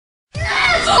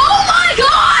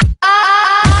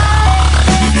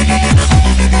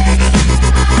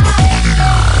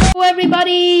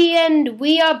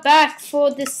are back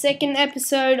for the second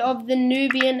episode of the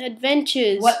Noobian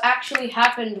Adventures. What actually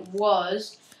happened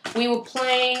was we were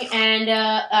playing and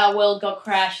our world got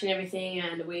crashed and everything,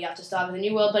 and we have to start with a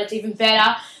new world, but it's even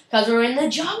better because we're in the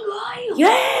jungle.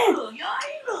 Yeah!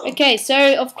 Okay,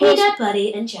 so of course... Peanut,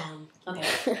 buddy, and jam.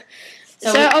 Okay.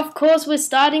 So of course we're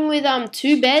starting with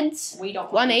 2 beds. We don't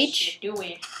one want each. Shit, do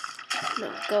we?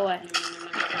 No, go away.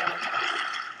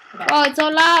 Okay. Oh, it's so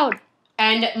loud.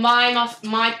 And mine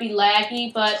might be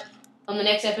laggy, but on the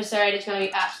next episode it's going to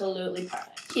be absolutely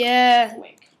perfect. Yeah.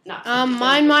 Wink. No,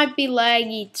 Mine might be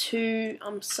laggy too.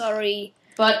 I'm sorry.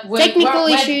 But we're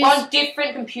issues. on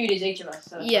different computers, each of us.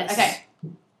 So yes. Okay.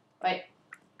 Wait.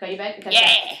 Got your bed? Okay,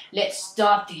 yeah. so let's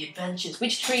start the adventures.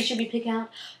 Which tree should we pick out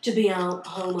to be our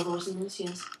home of awesomeness?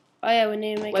 Yes. Oh yeah, we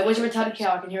need to make. Wait, where's a retarded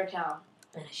cow? I can hear a cow.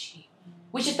 And a sheep.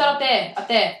 We should start up there. Up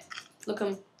there. Look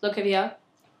over here.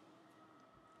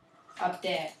 Up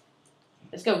there.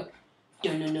 Let's go. I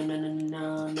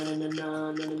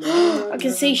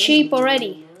can see sheep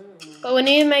already. But we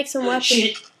need to make some weapons.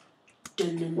 Shit.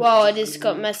 Whoa, I just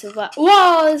got massive.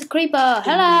 Whoa, there's a creeper.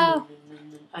 Hello.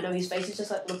 I know his face is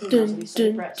just like looking at us and he's so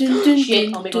depressed.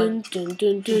 Shit, oh my god.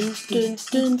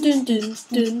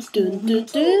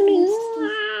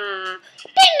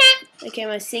 Okay,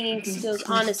 my singing skills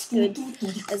aren't as good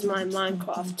as my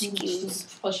Minecraft skills.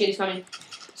 Oh shit, he's coming.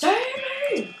 Save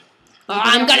me! Oh,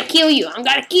 I'm gonna kill you. I'm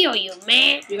gonna kill you,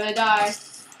 man. You're gonna die.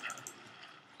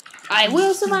 I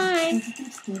will survive.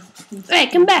 Hey,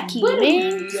 come back here,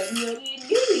 man.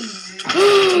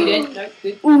 You dead? No,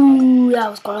 good. Ooh, that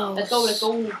was close. Let's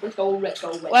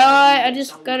go. Well, I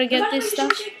just gotta get this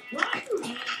stuff.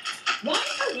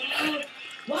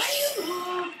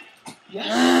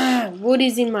 Wood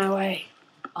is in my way.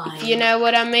 If you know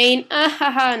what I mean. No.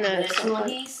 That's what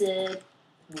he said.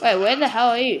 Wait, where the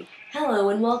hell are you? Hello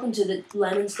and welcome to the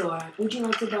lemon store. Would you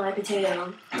like to buy a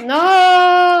potato?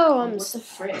 No! What the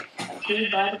frick? How can you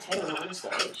buy a potato on lemon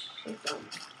store? So dumb.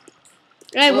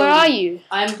 Hey, where are you?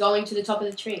 I'm going to the top of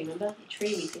the tree. Remember? The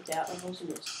tree we picked out of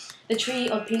awesomeness. The tree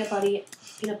of peanut butter.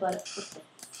 What the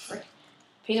frick?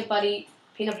 Peanut butter.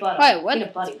 Wait, what?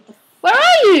 Peanut butter. Where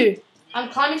are you? I'm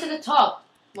climbing to the top.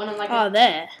 When I'm like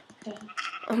there.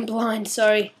 I'm blind,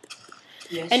 sorry.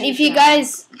 Yes, and if you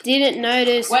guys didn't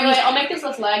notice... Wait, I'll make this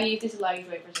less laggy. If this is laggy,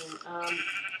 wait for a second.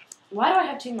 Why do I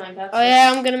have 2 Minecrafts? Oh yeah,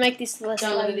 I'm gonna make this less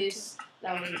Don't laggy. look at this.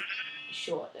 That wasn't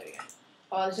short. There we go.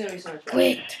 Oh, this is gonna be so much better.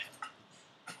 Quit.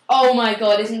 Oh my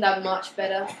god, isn't that much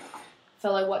better,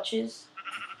 fellow watchers?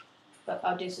 But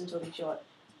I'll do this until it's short.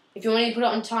 If you want to put it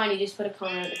on tiny, just put a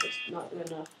comment if it's not good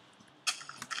enough.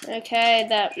 Okay,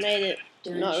 that made it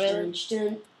not really.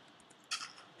 Dun.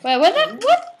 Wait, what?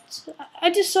 I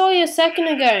just saw you a second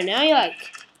ago. Now you're like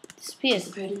disappeared.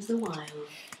 Disappeared into the wild.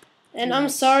 And I'm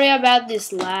sorry about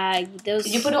this lag. Did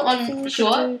you put it on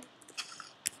short?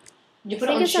 Did you put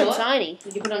it on short? On tiny.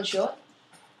 Did you put it on short?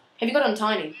 Have you got it on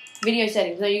tiny? Video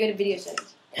settings. No, you go to video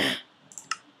settings.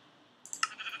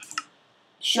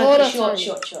 Short.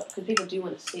 Because people do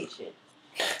want to see shit.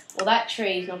 Well, that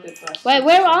tree is not good for us. Wait,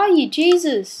 where are you?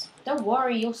 Jesus. Don't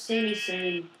worry, you'll see me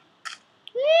soon.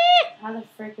 How the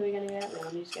frick are we going to get out now?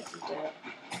 Let me just get some dirt.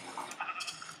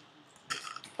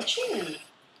 Achoo.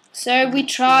 So we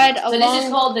tried So this is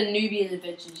called the Noobian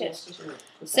Adventures. Yes.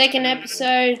 Second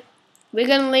episode. We're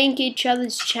going to link each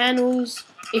other's channels.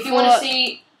 If you want to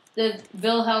see the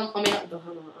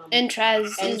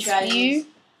Entraz's view.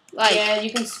 Like, yeah, you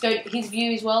can scope his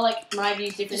view as well. Like, my view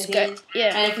is different than his.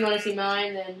 Yeah. And if you want to see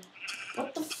mine, then...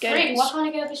 What the frick? Why can't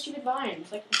I get up this stupid vine?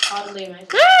 It's like hardly amazing.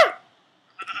 Ah!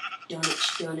 Dun.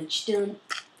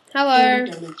 Hello.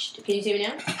 Can you see me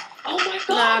now? Oh my god!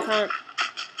 No, I can't.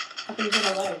 How can you say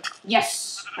hello?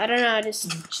 Yes! I don't know, I just...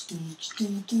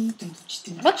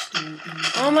 What?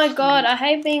 Oh my god, I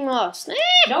hate being lost.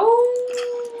 No!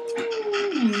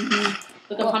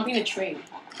 Look, I'm pumping a tree.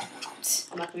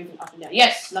 I'm like moving up and down.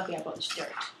 Yes! Lucky I got this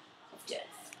dirt of death.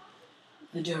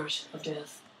 The dirt of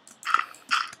death.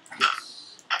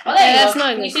 Yes. Oh, there you go.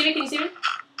 Can you see me? Can you see me?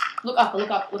 Look up.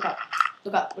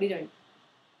 What are you doing?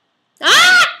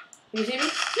 Ah! Can you see me?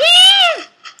 Yeah!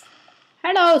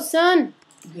 Hello, son.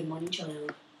 Good morning,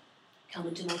 child. Come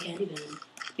into my candy van.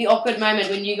 The awkward moment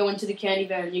when you go into the candy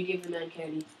van and you give the man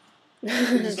candy.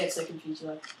 You just get so confused.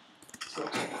 You're like,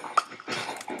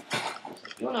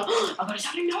 you wanna? I got a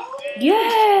sapling. No.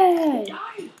 Yeah.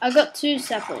 I got 2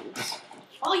 saplings.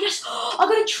 Oh yes! I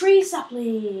got a tree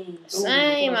sapling.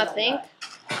 Same, I think.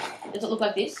 Does it look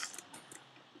like this?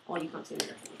 Oh, you can't see me.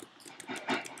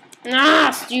 Ah,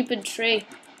 stupid tree.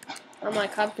 I'm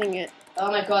like humping it.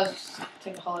 Oh my god, just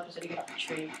take a whole episode to get up the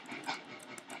tree.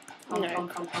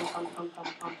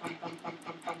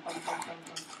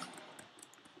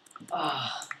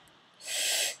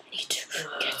 Need to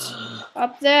get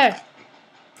up there.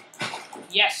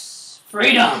 Yes,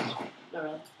 freedom. Not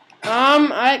really.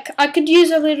 I could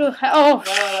use a little. Shit.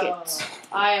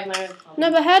 I have my own problem. No,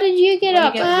 but how did you get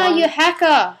up? You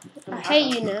hacker. I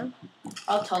hate you now.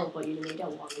 I'll teleport you to me.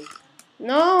 Don't worry.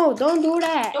 No, don't do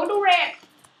that. Don't do that.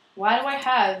 Why do I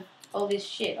have all this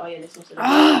shit? Oh yeah, this must have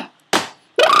been.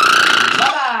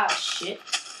 Shit.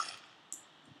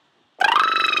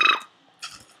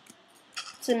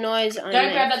 It's a noise. Don't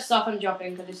grab that stuff I'm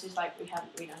dropping because this is like we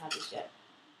don't have this yet.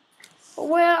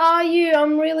 Where are you?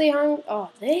 I'm really hungry. Oh,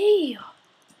 there you are.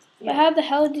 Yeah. But how the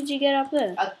hell did you get up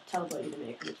there? I'll teleport you to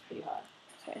me because it's pretty hard.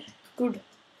 Okay, good.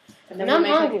 And then I'm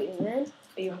hungry, man.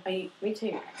 Are you? Me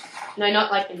too. No,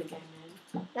 not like in the game,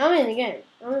 man. I'm in the game.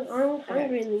 I'm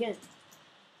hungry in the game.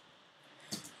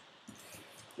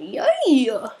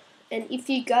 Yeah. And if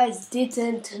you guys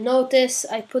didn't notice,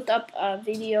 I put up a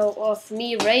video of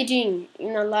me raging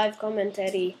in a live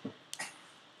commentary.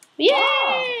 Yeah.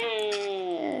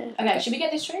 Oh. Okay, should we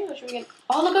get this tree or should we get?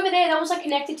 Oh, look over there. That was like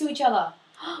connected to each other.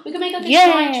 We could make like a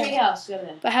giant tree house over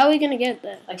there. But how are we gonna get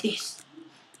there? Like this.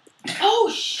 Oh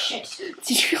shit!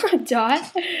 Did you die?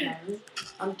 No,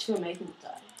 I'm too amazing to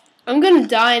die. I'm gonna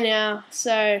die now.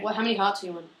 So. What? How many hearts do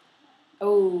you want?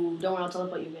 Oh, don't worry. I'll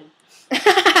teleport you again.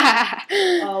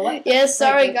 What? Yeah,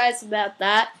 sorry guys about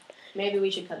that. Maybe we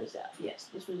should cut this out. Yes,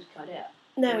 this was cut out.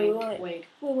 No, we won't. Wait.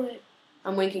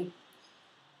 I'm winking.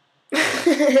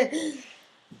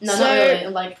 No, so, not really.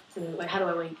 Like, wait, how do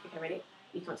I wink? Okay, ready?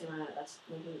 You can't see my hand. That's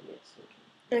winking. Yes.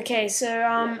 Winking. Okay, so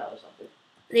yeah,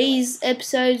 these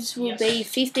episodes will be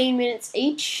 15 minutes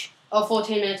each. Oh,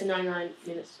 14 minutes and 99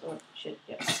 minutes. Oh shit.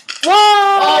 Yeah. Whoa!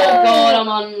 Oh god, I'm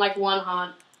on like one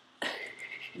heart.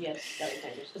 Yes, that was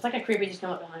dangerous. It's like a creeper just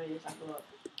come up behind me and just like,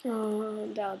 oh,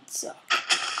 that would suck.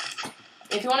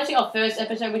 If you want to see our first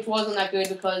episode, which wasn't that good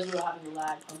because we were having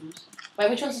lag problems. Wait,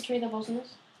 which one's the tree that wasn't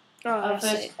this? Oh, our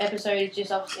first episode is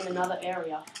just up in another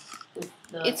area.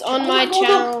 It's on my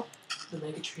channel. The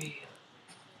mega tree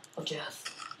of death.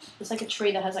 It's like a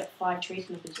tree that has like 5 trees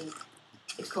connected to it.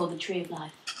 It's called the tree of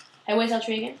life. Hey, where's our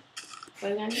tree again?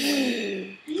 Where are we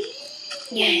going?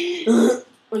 Yeah.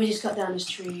 Let me just cut down this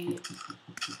tree.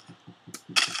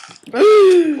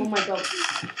 Oh my god.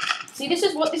 See, this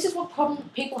is what problem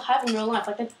people have in real life.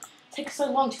 Like, it takes so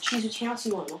long to choose which house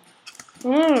you want.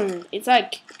 It's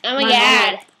like, oh my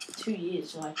god. 2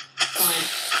 years, so like, fine.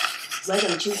 We're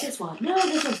gonna choose this one. No,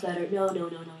 this one's better. No, you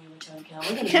retarded cow.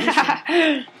 We're gonna do this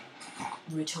one.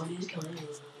 Retarded cow.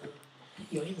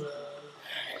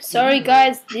 Sorry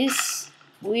guys,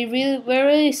 we're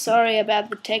really sorry about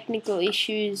the technical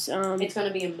issues. It's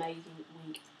gonna be amazing.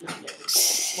 Wink. No.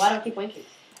 Why do I keep winking?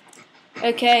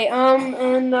 Okay,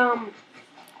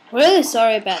 really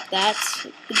sorry about that.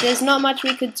 There's not much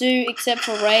we could do except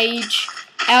for rage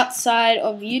outside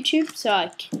of YouTube, so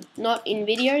like, not in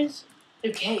videos.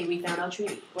 Okay, we found our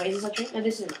tree. Wait, is this our tree? No,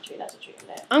 this isn't our tree. That's a tree over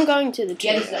there. I'm going to the tree.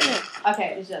 Yeah, this is our tree.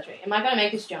 Okay, this is our tree. Am I gonna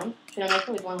make this jump? Should I make it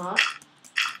with one heart?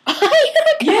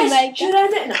 Yes! Should I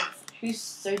make No. Who's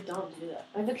so dumb to do that?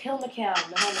 I'm gonna kill the cow.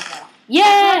 The cow.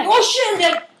 Yeah! Oh shit, I'm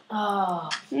dead! Oh.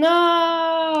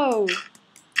 No!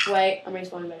 Wait, I'm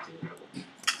respawning back to you.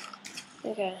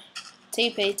 Okay.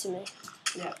 TP to me.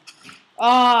 Yeah.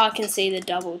 Oh, I can see the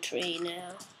double tree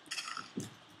now.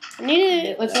 I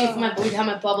need to... Let's see how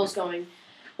my bubble's going.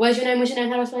 What's your name? How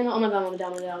do I spell it? Oh my god, I'm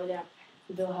down.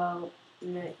 Bill,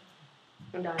 Nick.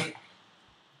 I'm dying.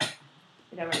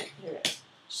 Okay, right. Here we go.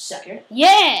 Sucker.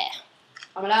 Yeah!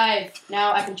 I'm alive.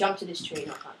 Now I can jump to this tree.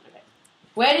 No, I can't. Okay.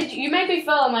 Where did you make me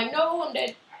fall? I'm like, no, I'm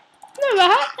dead. No,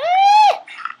 but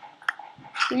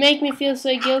you make me feel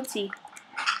so guilty.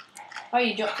 Oh,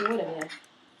 you dropped some wood over there.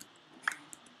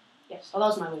 Yes. Oh, that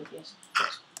was my wood. Yes.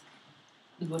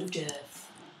 The wood of death.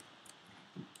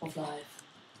 Of life.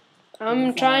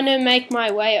 I'm trying to make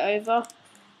my way over.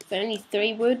 With only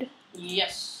 3 wood.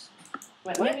 Yes.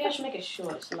 Wait, maybe I should make it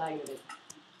short. It's lagging a bit.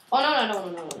 Oh,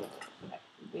 no.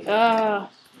 Okay.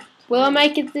 Will I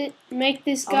make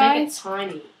this, guys? I'll make it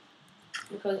tiny.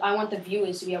 Because I want the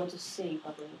viewers to be able to see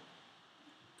properly.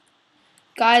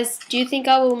 Guys, do you think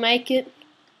I will make it?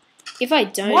 If I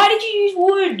don't... Why did you use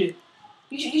wood?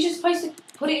 You're just supposed to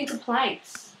put it into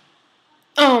planks.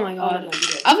 Oh my god. No,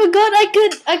 I forgot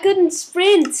I couldn't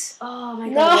sprint. Oh my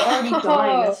god, you're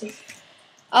already dying.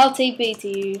 I'll TP to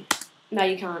you. No,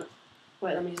 you can't.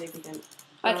 Wait, let me see if you can.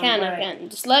 I can.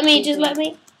 Just let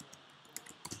me.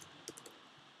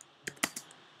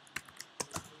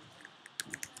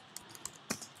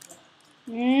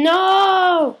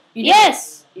 No!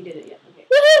 Yes! You did it, yeah. Okay.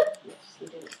 Woohoo! Yes, you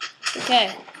did it.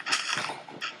 Okay.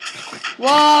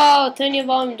 Whoa, turn your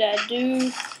volume down,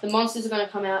 dude. The monsters are gonna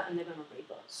come out and they're gonna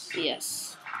rape us.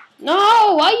 Yes.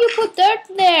 No, why you put dirt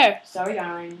there? Sorry,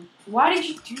 darling. Why did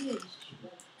you do this?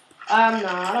 No,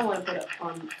 I don't want to put it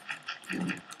on.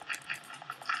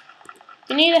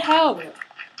 You need help.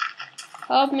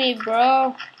 Help me,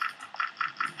 bro.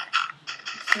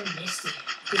 It's so misty.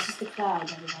 This is the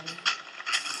clouds, everybody.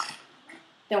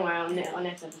 Don't worry, on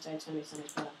next episode it's gonna be so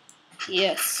much better.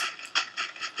 Yes.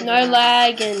 No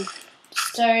lagging.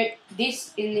 So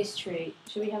this in this tree.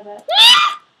 Should we have that?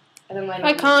 And then later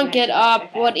I can't get up.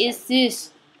 Okay, What is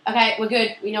this? Okay, we're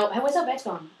good. We know. Hey, where's our beds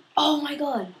gone? Oh my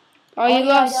god. Oh, you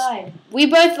lost. I died. We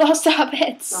both lost our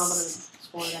beds. No, I'm gonna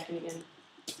spawn it back in again.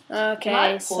 Okay, Can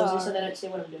I pause sorry. this so they don't see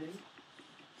what I'm doing?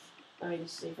 Let me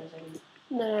just see for a second.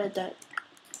 No, don't.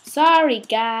 Sorry,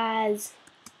 guys.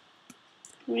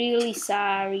 Really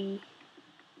sorry.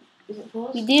 Is it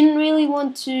paused? We didn't really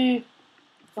want to.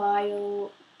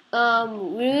 File.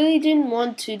 We really didn't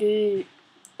want to do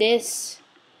this.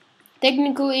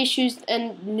 Technical issues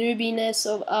and noobiness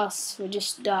of us. We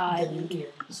just died. The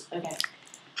Noobians. Okay.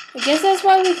 I guess that's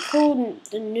why we called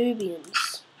the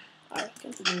Noobians. I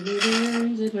reckon.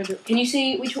 Can you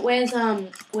see which? Where's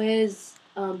bed?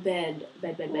 Bed.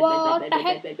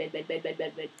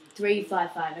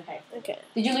 355. Okay. Okay.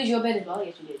 Did you lose your bed as well?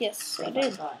 Yes, you did. Yes, I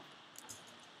did.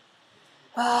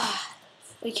 355.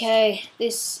 Okay,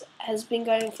 this has been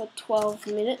going for 12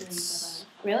 minutes.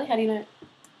 Really? How do you know?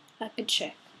 I could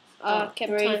check. Kept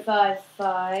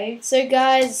 355. So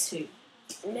guys, 2.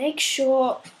 make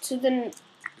sure to the.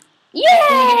 Yeah.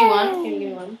 Can you give me one? Can you give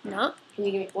me one? No. Can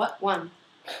you give me what? 1.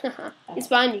 It's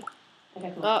behind you.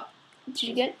 Okay, cool. Oh, did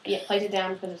you get it? Yeah, place it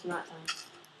down because it's night time.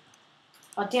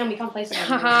 Oh damn, we can't place it down.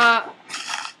 Haha.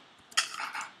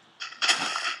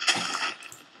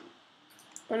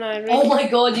 I know, really. Oh my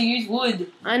god, you use wood.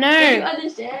 I Do you know.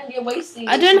 understand? You're wasting.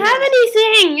 I don't have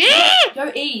anything. Go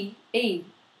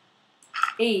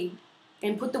E,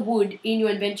 and put the wood in your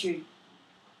inventory.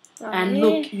 And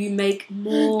look, you make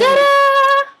more.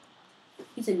 Ta-da!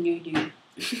 He's a new dude.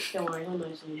 Don't worry, he'll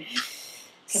know soon.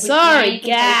 Sorry,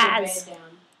 guys.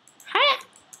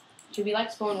 Should we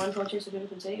like spawn one torch so people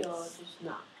can see, or just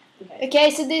nah? Okay. Okay,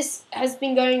 so this has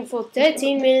been going for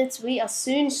 13 minutes. We are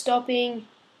soon stopping.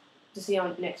 To see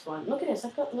our next one. Look at this.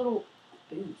 I've got little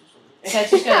boobs or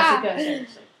something. Okay,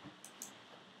 let's go.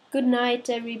 Good night,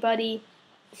 everybody.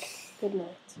 Good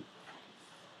night.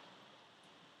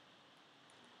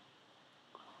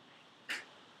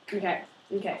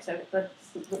 Okay, so let's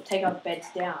take our beds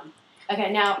down. Okay,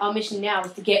 now our mission now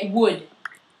is to get wood.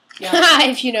 Yeah.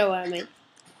 If you know what I mean.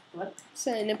 What?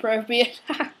 So inappropriate.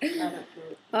 I don't know.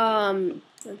 I'm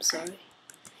sorry.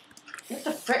 What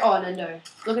the frick? Oh, an endo.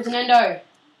 Look, it's an endo.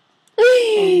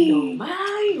 Endo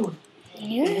man.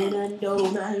 Yeah. An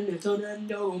endo man. It's an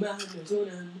endo man. It's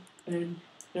an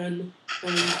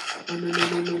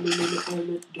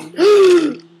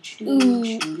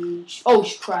Oh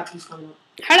crap! He's coming up.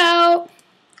 Hello.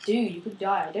 Dude, you could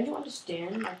die. Don't you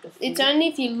understand? Like the. It's only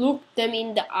if you look them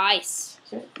in the eyes.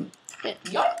 Yeah.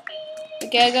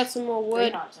 Okay, I got some more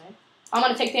wood. I'm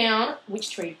gonna take down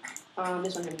which tree?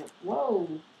 This one here. Whoa.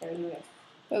 There we go.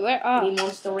 Wait, where? Oh. Any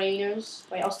monsteranos?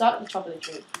 Wait, I'll start at the top of the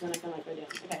tree. Then I can like go down.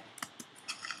 Okay.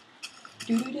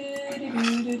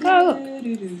 Oh.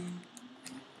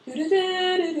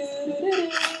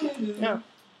 No.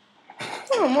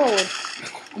 Oh, more wood.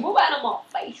 Move out of my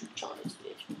face, you Chinese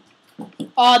bitch.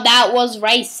 Oh, that was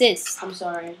racist. I'm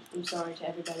sorry to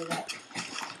everybody that.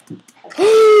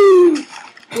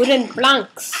 Wooden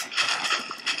planks.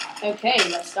 Okay,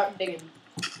 let's start digging.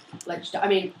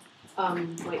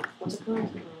 Wait, what's it called?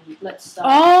 Let's start.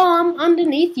 Oh, I'm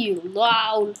underneath you.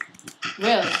 Loud.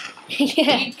 Really?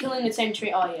 Yeah. Are you killing the same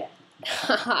tree? Oh, yeah.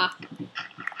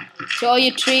 To all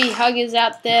your tree huggers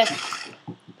out there.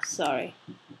 Sorry.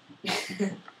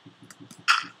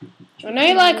 I know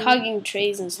you like hugging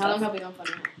trees and How long stuff. have we gone for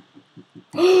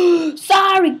now?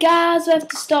 Sorry, guys. We have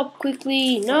to stop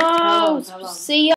quickly. No. How long? See ya.